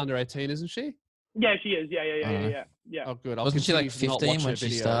still under 18, isn't she? Yeah, she is. Yeah. Oh, good. Wasn't she like 15 when she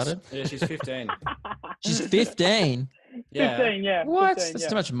started? Yeah, she's 15. She's 15? Yeah. 15, yeah. What? 15, That's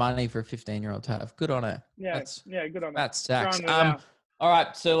too much money for a 15-year-old to have. Good on her. Yeah, good on her. That stacks. All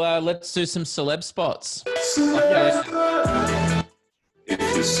right, so let's do some celeb spots. If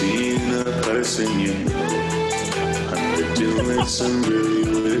you're seeing a person you know, and they're doing some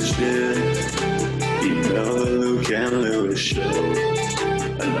really weird shit, email the Luke and Lewis show.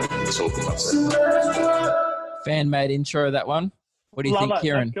 Fan-made intro, that one. What do you think,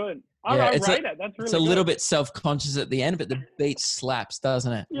 Kieran? That's good. I rate it. That's really good. It's a little bit self-conscious at the end, but the beat slaps,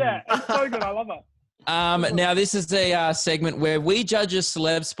 doesn't it? Yeah, it's so good. I love it. Now, this is a segment where we judge a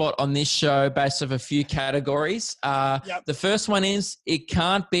celeb spot on this show based off a few categories. The first one is, it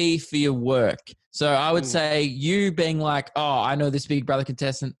can't be for your work. So I would say you being like, oh, I know this Big Brother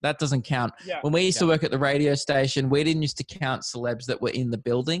contestant, that doesn't count. When we used to work at the radio station, we didn't used to count celebs that were in the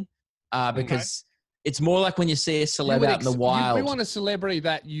building because it's more like when you see a celeb out in the wild. We want a celebrity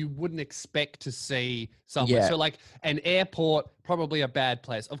that you wouldn't expect to see somewhere. So like an airport, probably a bad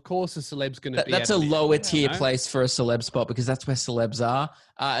place. Of course, a celeb's going to be. That's a lower tier place for a celeb spot, because that's where celebs are.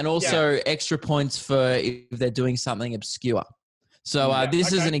 And also extra points for if they're doing something obscure. So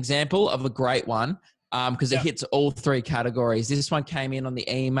this is an example of a great one because it hits all three categories. This one came in on the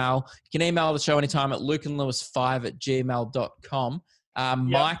email. You can email the show anytime at lukeandlewis5@gmail.com.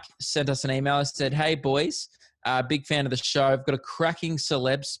 Mike sent us an email and said, hey, boys, big fan of the show. I've got a cracking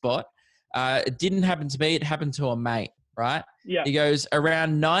celeb spot. It didn't happen to me. It happened to a mate, right? Yeah. He goes,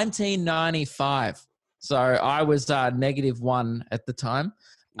 around 1995. So I was -1 at the time.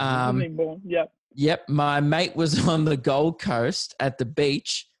 Yep, my mate was on the Gold Coast at the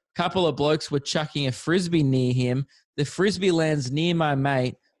beach. Couple of blokes were chucking a frisbee near him. The frisbee lands near my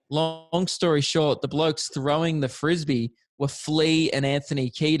mate. Long story short, the blokes throwing the frisbee were Flea and Anthony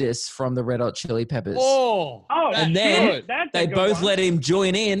Kiedis from the Red Hot Chili Peppers. And then they both let him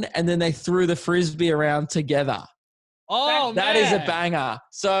join in, and then they threw the frisbee around together. Oh, that is a banger.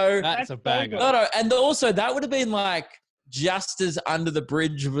 So that's a banger. No, and also that would have been like just as Under the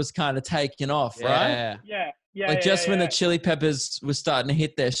Bridge was kind of taking off, right? Yeah. Like just when the Chili Peppers was starting to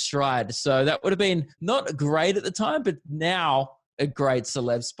hit their stride. So that would have been not great at the time, but now a great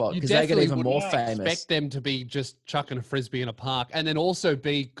celeb spot because they get even more famous. Expect them to be just chucking a frisbee in a park and then also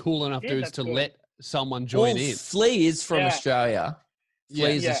be cool enough dudes to let someone join in. Flea is from Australia.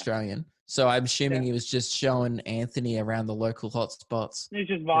 Flea is Australian. So I'm assuming he was just showing Anthony around the local hot spots. He's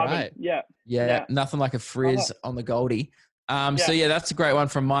just vibing. Right. Yeah. Nothing like a frizz on the Goldie. So that's a great one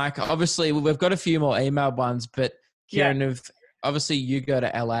from Mike. Obviously, we've got a few more email ones, but Kieran, obviously you go to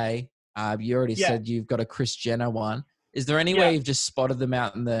LA. You already said you've got a Kris Jenner one. Is there any way you've just spotted them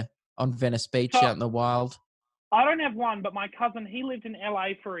out on Venice Beach, out in the wild? I don't have one, but my cousin, he lived in LA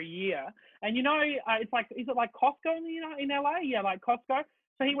for a year, and it's like, is it like Costco in LA? Yeah, like Costco.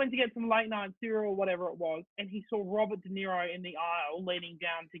 So he went to get some late night cereal or whatever it was, and he saw Robert De Niro in the aisle leaning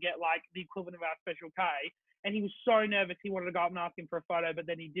down to get like the equivalent of our Special K. And he was so nervous he wanted to go up and ask him for a photo, but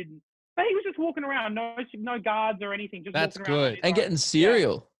then he didn't. But he was just walking around, no guards or anything. Just That's walking around good. And getting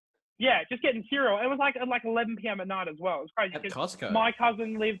cereal. Yeah, just getting cereal. It was like at 11 p.m. at night as well. It was crazy. At Costco. My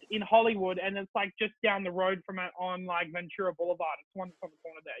cousin lived in Hollywood, and it's like just down the road from it on like Ventura Boulevard. It's one on the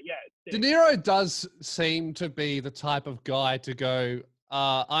corner there. Yeah. De Niro does seem to be the type of guy to go,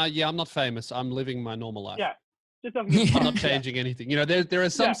 I'm not famous. I'm living my normal life. Yeah. Just doesn't I'm not changing anything. There are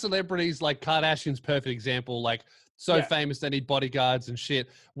some celebrities like Kardashian's perfect example, like famous they need bodyguards and shit.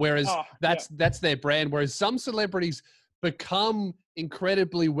 Whereas that's their brand. Whereas some celebrities become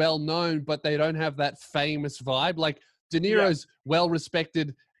incredibly well known, but they don't have that famous vibe. Like De Niro's well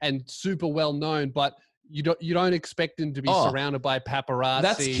respected and super well known, but you don't expect him to be surrounded by paparazzi.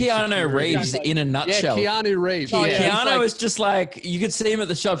 That's Keanu Reeves in a nutshell. Yeah, Keanu Reeves. Keanu is just like, you could see him at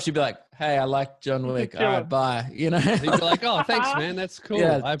the shops. You'd be like, hey, I like John Wick. All right, bye. He'd be like, oh, thanks, man. That's cool.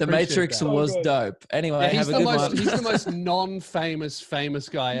 Yeah, The Matrix was dope. Anyway, he's have a good one. He's the most non-famous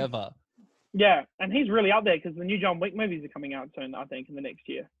guy ever. Yeah, and he's really up there because the new John Wick movies are coming out soon, I think, in the next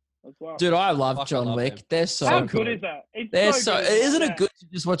year as well. Dude, I love John Wick. They're so How good. good is that? They're so good. Isn't it good to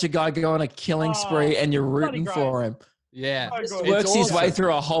just watch a guy go on a killing spree and you're rooting for him? Yeah. So he works his way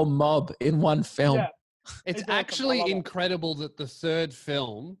through a whole mob in one film. Yeah. It's actually incredible that the third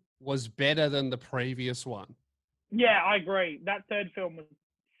film was better than the previous one. Yeah, I agree. That third film was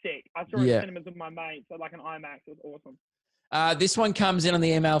sick. I saw it in cinemas with my mates at like an IMAX. It was awesome. This one comes in on the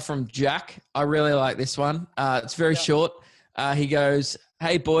email from Jack. I really like this one. It's very short. He goes,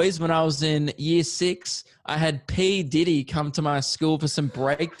 hey, boys, when I was in year 6, I had P. Diddy come to my school for some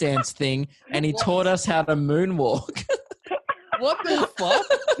breakdance thing, and he taught us how to moonwalk. What the fuck?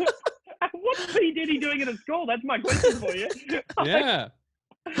 What's P. Diddy doing in a school? That's my question for you. Yeah.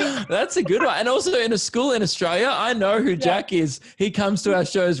 That's a good one. And also in a school in Australia, I know who Jack is. He comes to our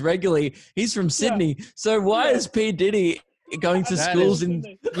shows regularly. He's from Sydney. So why is P. Diddy going to schools in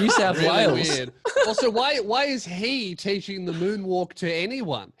New South Wales? Weird. Also, why is he teaching the moonwalk to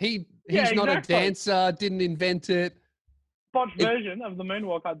anyone? He's not a dancer, didn't invent it. Botched version of the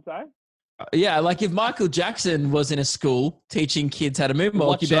moonwalk, I'd say. Yeah, like if Michael Jackson was in a school teaching kids how to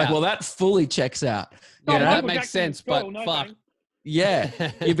moonwalk, you'd be like, well, that fully checks out. You know? That makes sense, but fuck.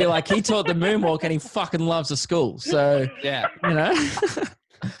 Yeah, you'd be like, he taught the moonwalk and he fucking loves the school. So,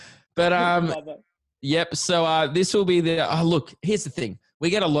 But, yep. So this will be look, here's the thing.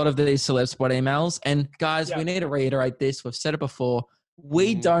 We get a lot of these celeb spot emails. And guys, we need to reiterate this. We've said it before.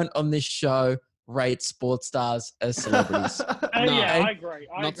 We don't on this show rate sports stars as celebrities. I agree.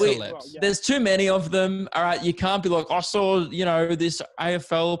 There's too many of them. All right. You can't be like, I saw, this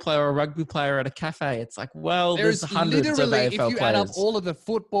AFL player or rugby player at a cafe. It's like, well, there's hundreds of AFL if you players. add up all of the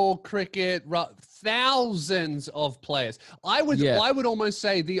football, cricket, thousands of players. I would almost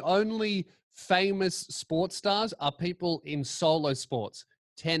say the only famous sports stars are people in solo sports,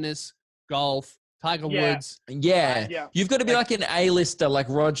 tennis, golf, Tiger Woods. Yeah. You've got to be like an A-lister like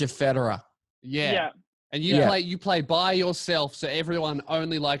Roger Federer. Yeah. And you play by yourself, so everyone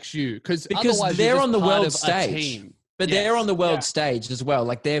only likes you. Because otherwise they're you're on the part world of stage. A team. But they're on the world stage as well.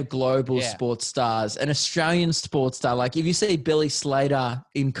 Like they're global sports stars. An Australian sports star. Like if you see Billy Slater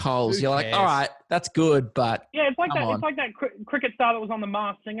in Coles, you're like, all right, that's good, but it's like that. It's like that cricket star that was on The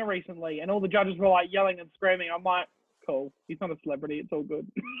Masked Singer recently, and all the judges were like yelling and screaming. I'm like, cool. He's not a celebrity. It's all good.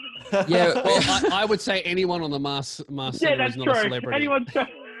 Yeah, well, I would say anyone on The Masked Singer is not a celebrity. Anyone's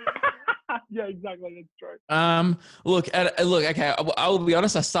yeah, exactly. That's true. Look, okay, I will be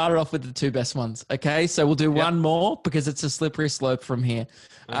honest. I started off with the two best ones. Okay, so we'll do one more because it's a slippery slope from here.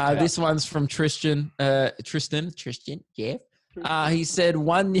 This one's from Tristan. Yeah. He said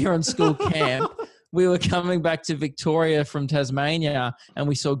 1 year on school camp, we were coming back to Victoria from Tasmania and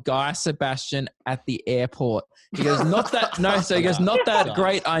we saw Guy Sebastian at the airport. He goes, not that, no, so he goes, not that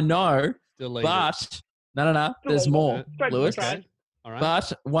great, I know, but, no, there's more, Lewis. All right.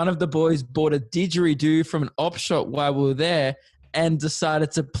 But one of the boys bought a didgeridoo from an op shop while we were there and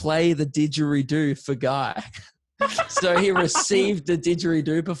decided to play the didgeridoo for Guy. So he received the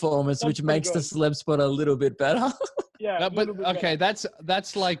didgeridoo performance, which makes the celeb spot a little bit better. Yeah, but okay, that's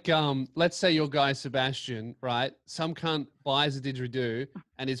like let's say you're Guy Sebastian, right? Some cunt buys a didgeridoo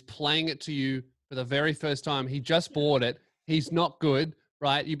and is playing it to you for the very first time. He just bought it. He's not good,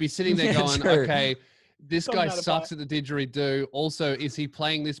 right? You'd be sitting there going, okay, this guy sucks at the didgeridoo. Also, is he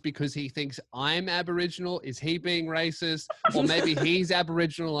playing this because he thinks I'm Aboriginal? Is he being racist? Or maybe he's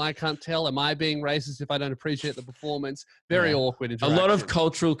Aboriginal. I can't tell. Am I being racist if I don't appreciate the performance? Very awkward interaction. A lot of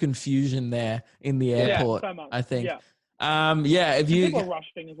cultural confusion there in the airport, so much. I think. Yeah. If you... People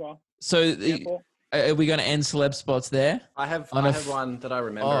rushing as well. So are we going to end celeb spots there? I have one that I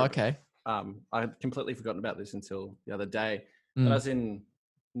remember. Oh, okay. I had completely forgotten about this until the other day. But I was in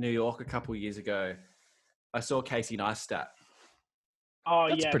New York a couple of years ago. I saw Casey Neistat. Oh,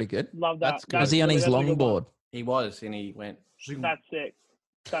 That's pretty good. Love that. That's good. Was he on his longboard? He was, and he went. That's sick.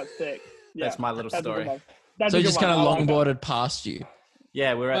 Yeah. That's my little story. So he just kind of longboarded past you.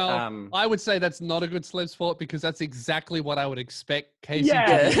 Yeah, we're at. I would say that's not a good celeb sport because that's exactly what I would expect Casey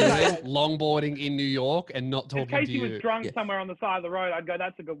Yeah. to be doing, longboarding in New York and not talking If Casey to you. was drunk somewhere on the side of the road, I'd go,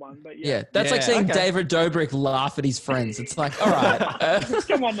 that's a good one. But Yeah, that's like seeing David Dobrik laugh at his friends. It's like, all right.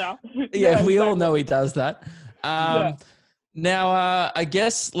 Come on now. Yeah, we all know he does that. Now, I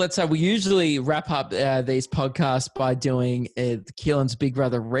guess let's say we usually wrap up these podcasts by doing Keelan's Big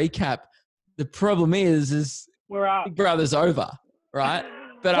Brother recap. The problem is we're out. Big Brother's over, right?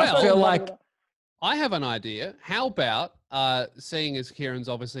 But I feel like I have an idea. How about seeing as Kieran's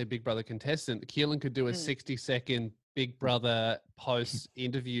obviously a Big Brother contestant, Keelan could do a 60-second Big Brother post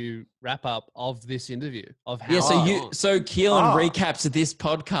interview wrap up of this interview of how. Yeah, so Keelan recaps this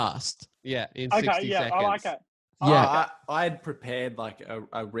podcast. Yeah, in 60 seconds. I like it. Yeah, I had prepared like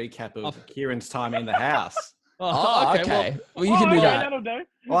a recap of Kieran's time in the house. Okay. Well, you can do that. That'll do.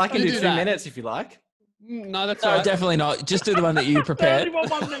 Well, I can do 2 minutes if you like. No, that's No, all right. definitely not. Just do the one that you prepared. Only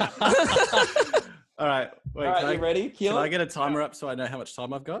 1 minute. All right. Wait, All right, you ready, Keelan? Can I get a timer up so I know how much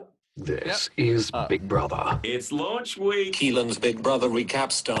time I've got? This is Big Brother. It's launch week. Keelan's Big Brother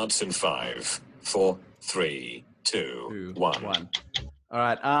recap starts in 5, 4, 3, 2, 1. All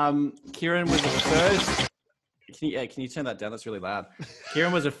right. Kieran was the first. Can you turn that down? That's really loud.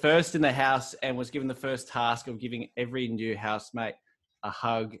 Kieran was the first in the house and was given the first task of giving every new housemate a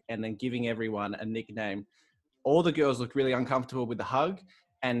hug and then giving everyone a nickname. All the girls looked really uncomfortable with the hug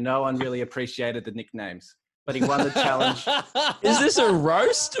and no one really appreciated the nicknames. But he won the challenge. Is this a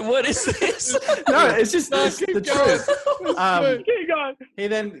roast? What is this? No, it's just the truth. Keep going. He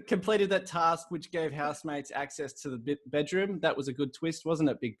then completed that task, which gave housemates access to the bedroom. That was a good twist, wasn't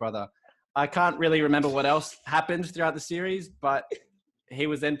it, Big Brother? I can't really remember what else happened throughout the series, but he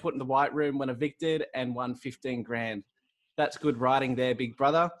was then put in the white room when evicted and won 15 grand. That's good writing there, Big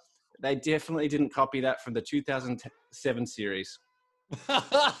Brother. They definitely didn't copy that from the 2007 series.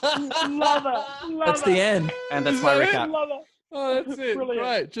 Love it. That's the end. And that's my recap. Love it. Oh, that's it. Brilliant.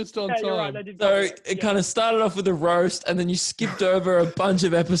 Right, just on You're right, time. they did So copy it. it kind of started off with a roast, and then you skipped over a bunch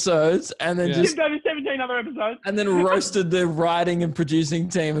of episodes, and then just Skipped over 17 other episodes. and then roasted the writing and producing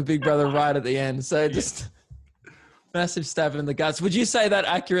team of Big Brother right at the end. So just massive stab in the guts. Would you say that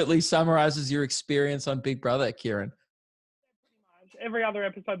accurately summarizes your experience on Big Brother, Kieran? Every other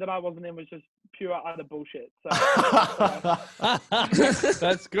episode that I wasn't in was just pure utter bullshit. So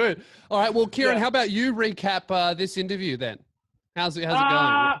That's good. All right. Well, Kieran, how about you recap this interview then? How's it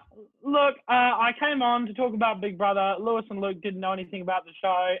going? Look, I came on to talk about Big Brother. Lewis and Luke didn't know anything about the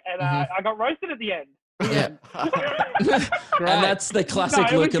show, and I got roasted at the end. Yeah. And that's the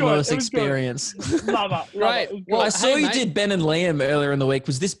classic Luke and Lewis experience. Love it. Right. Well, I saw you did Ben and Liam earlier in the week.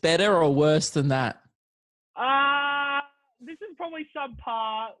 Was this better or worse than that? This is probably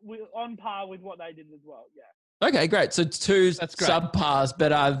subpar, on par with what they did as well. Yeah. Okay, great. So two That's great. subpars,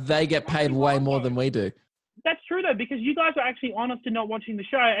 but they get paid way more than we do. That's true though, because you guys were actually honest in not watching the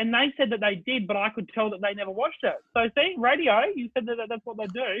show, and they said that they did, but I could tell that they never watched it. So see, radio, you said that that's what they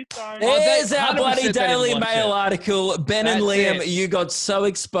do. So There's our 100% bloody they didn't Daily watch Mail it. article. Ben and That's Liam, it. you got so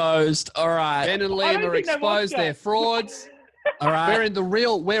exposed. All right. Ben and I Liam don't are think they watched exposed. They're it. frauds. All right.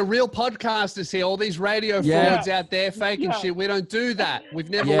 We're real podcasters here. All these radio Yeah. frauds out there faking Yeah. shit. We don't do that. We've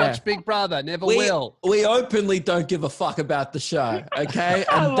never Yeah. watched Big Brother. Never will. We openly don't give a fuck about the show, okay?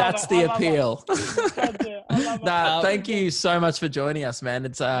 I And love that's it. the I love it. appeal. That's it. I love it. Nah, thank you so much for joining us, man. It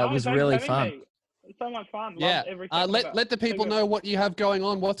was No, thanks really for fun. having me. So much fun. Yeah. Love Let the people know what you have going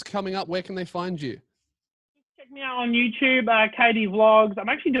on. What's coming up? Where can they find you? Check me out on YouTube, KD Vlogs. I'm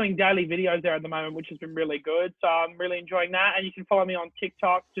actually doing daily videos there at the moment, which has been really good. So I'm really enjoying that. And you can follow me on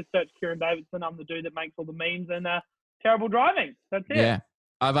TikTok. Just search Kieran Davidson. I'm the dude that makes all the memes and terrible driving. That's it. Yeah.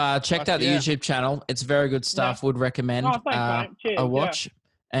 I've checked out the YouTube channel. It's very good stuff. Would recommend thanks, mate. Cheers, a watch.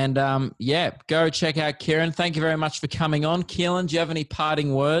 And go check out Kieran. Thank you very much for coming on. Keelan, do you have any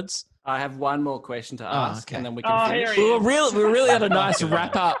parting words? I have one more question to ask, and then we can finish. We're really had a nice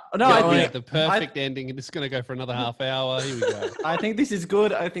wrap up. The perfect ending. It's going to go for another half hour. Here we go. I think this is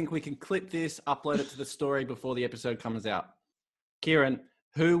good. I think we can clip this, upload it to the story before the episode comes out. Kieran,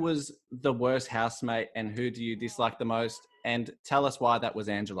 who was the worst housemate, and who do you dislike the most? And tell us why that was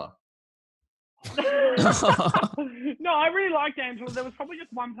Angela. No, I really liked Angela. There was probably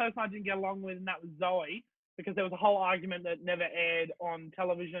just one person I didn't get along with, and that was Zoe. Because there was a whole argument that never aired on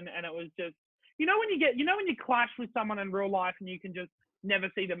television, and it was just, when you clash with someone in real life and you can just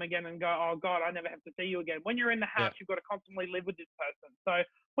never see them again and go, oh God, I never have to see you again. When you're in the house, you've got to constantly live with this person. So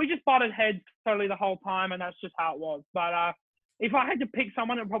we just butted heads totally the whole time, and that's just how it was. But if I had to pick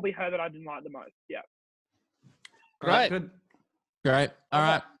someone, it would probably her that I didn't like the most. Yeah. Great. Good. Great. All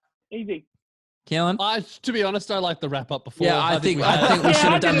right. Easy. Keelan? To be honest, I like the wrap up before. Yeah, I think we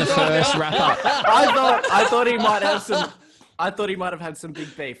should have done the first wrap up. I thought he might have some. I thought he might have had some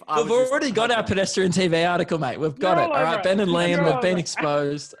big beef. We've already got our pedestrian TV article, mate. We've got it. All right, Ben and Liam have been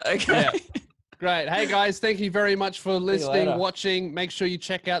exposed. Okay. Yeah. Great. Hey, guys, thank you very much for listening, watching. Make sure you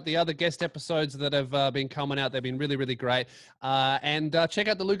check out the other guest episodes that have been coming out. They've been really, really great. And check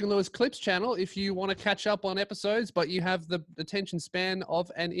out the Luke and Lewis Clips channel if you want to catch up on episodes, but you have the attention span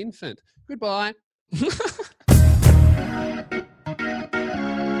of an infant. Goodbye.